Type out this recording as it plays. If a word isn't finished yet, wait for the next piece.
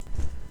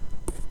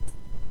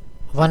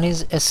One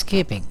is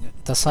escaping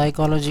the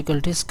psychological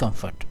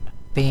discomfort,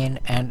 pain,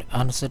 and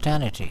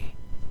uncertainty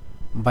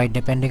by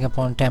depending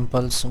upon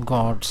temples,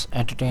 gods,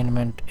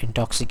 entertainment,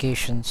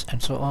 intoxications,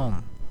 and so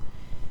on,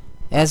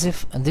 as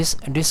if this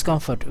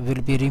discomfort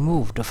will be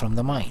removed from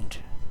the mind.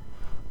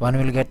 One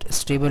will get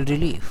stable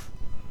relief.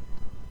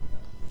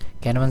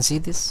 Can one see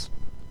this?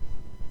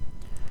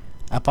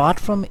 Apart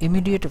from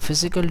immediate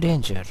physical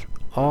danger,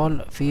 all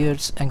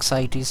fears,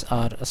 anxieties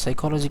are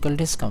psychological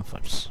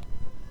discomforts.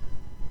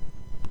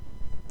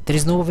 There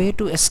is no way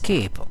to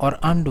escape or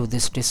undo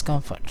this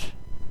discomfort.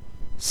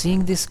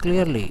 Seeing this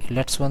clearly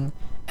lets one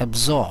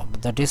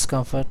absorb the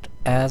discomfort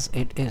as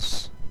it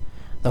is.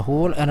 The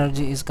whole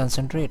energy is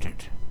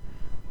concentrated.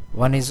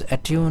 One is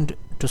attuned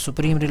to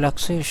supreme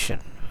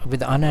relaxation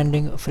with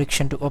unending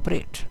friction to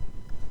operate.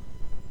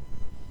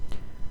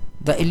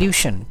 The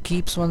illusion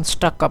keeps one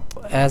stuck up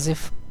as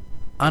if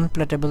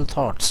unpalatable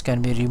thoughts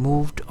can be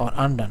removed or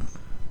undone.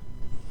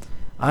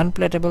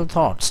 Unpalatable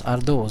thoughts are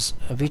those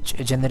which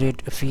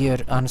generate fear,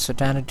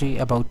 uncertainty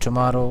about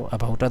tomorrow,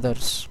 about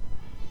others.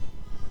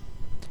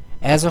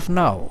 As of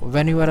now,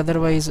 when you are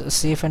otherwise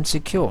safe and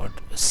secured,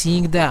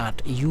 seeing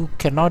that you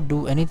cannot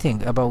do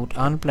anything about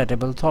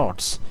unpalatable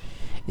thoughts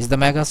is the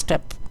mega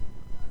step.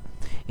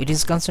 It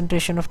is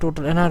concentration of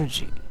total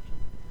energy.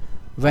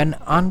 When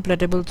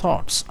unpalatable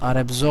thoughts are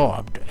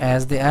absorbed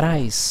as they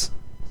arise,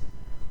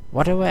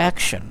 whatever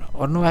action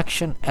or no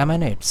action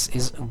emanates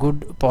is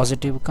good,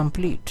 positive,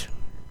 complete.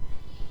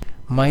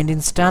 Mind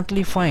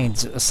instantly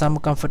finds some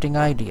comforting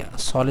idea,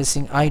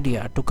 solacing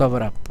idea to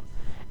cover up,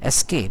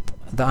 escape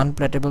the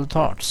unpalatable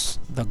thoughts.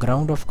 The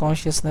ground of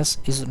consciousness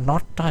is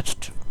not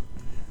touched.